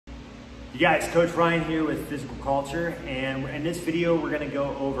You guys, Coach Ryan here with Physical Culture, and in this video we're going to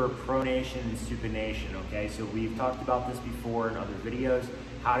go over pronation and supination. Okay, so we've talked about this before in other videos,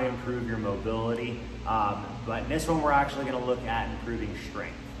 how to improve your mobility, but in this one we're actually going to look at improving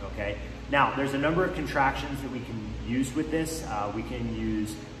strength. Okay, now there's a number of contractions that we can use with this. We can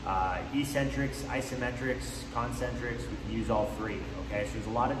use eccentrics, isometrics, concentrics. We can use all three. Okay, so there's a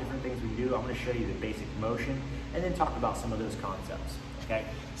lot of different things we can do. I'm going to show you the basic motion and then talk about some of those concepts. Okay,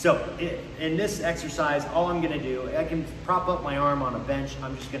 so in this exercise, all I'm going to do, I can prop up my arm on a bench.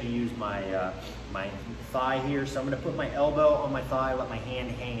 I'm just going to use my my thigh here. So I'm going to put my elbow on my thigh, let my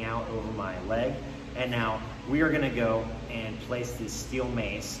hand hang out over my leg, and now we are going to go and place this steel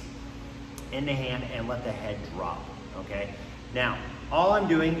mace in the hand and let the head drop. Okay, now all I'm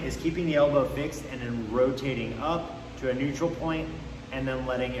doing is keeping the elbow fixed and then rotating up to a neutral point and then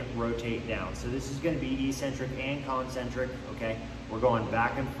letting it rotate down. So this is going to be eccentric and concentric. Okay, we're going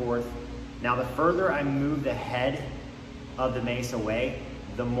back and forth. Now the further I move the head of the mace away,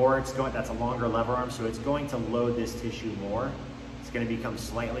 the more it's going, that's a longer lever arm, so it's going to load this tissue more. It's going to become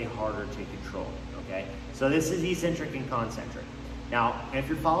slightly harder to control. Okay, so this is eccentric and concentric. Now, if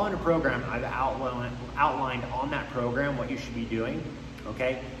you're following a program, I've outlined on that program what you should be doing.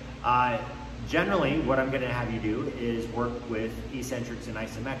 Okay, generally what I'm going to have you do is work with eccentrics and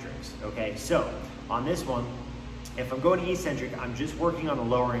isometrics. Okay, so on this one, if I'm going eccentric, I'm just working on the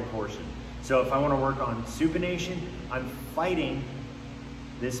lowering portion. So if I want to work on supination, I'm fighting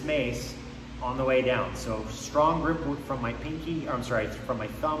this mace on the way down. So strong grip from my pinky, or I'm sorry, from my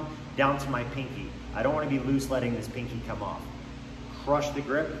thumb down to my pinky. I don't want to be loose letting this pinky come off. Crush the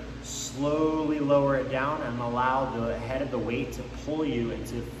grip, slowly lower it down, and allow the head of the weight to pull you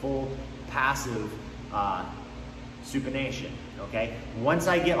into full passive supination. Okay, once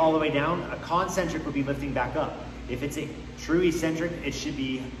I get all the way down, a concentric would be lifting back up. If it's a true eccentric, it should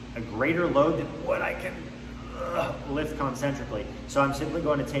be a greater load than what I can lift concentrically. So I'm simply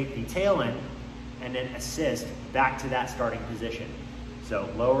going to take the tail end and then assist back to that starting position. So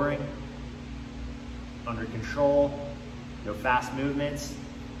lowering, under control, no fast movements,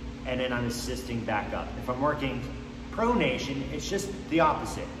 and then I'm assisting back up. If I'm working pronation, it's just the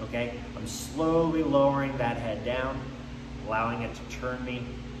opposite. Okay, I'm slowly lowering that head down, allowing it to turn me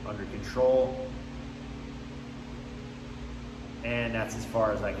under control, and that's as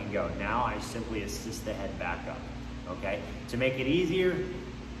far as I can go. Now I simply assist the head back up. Okay, to make it easier,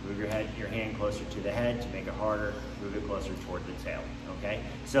 move your hand closer to the head. To make it harder, move it closer toward the tail. Okay,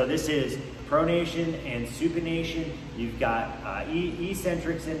 so this is pronation and supination. You've got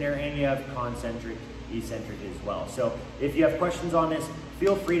eccentrics in there, and you have concentric, eccentric as well. So if you have questions on this,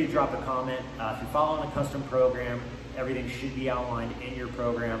 feel free to drop a comment. If you're following a custom program, everything should be outlined in your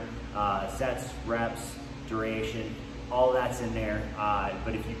program. Sets, reps, duration, all that's in there.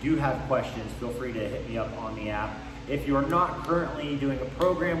 But if you do have questions, feel free to hit me up on the app. If you're not currently doing a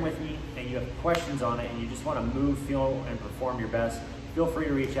program with me and you have questions on it and you just want to move, feel, and perform your best, feel free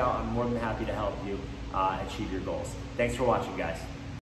to reach out. I'm more than happy to help you achieve your goals. Thanks for watching, guys.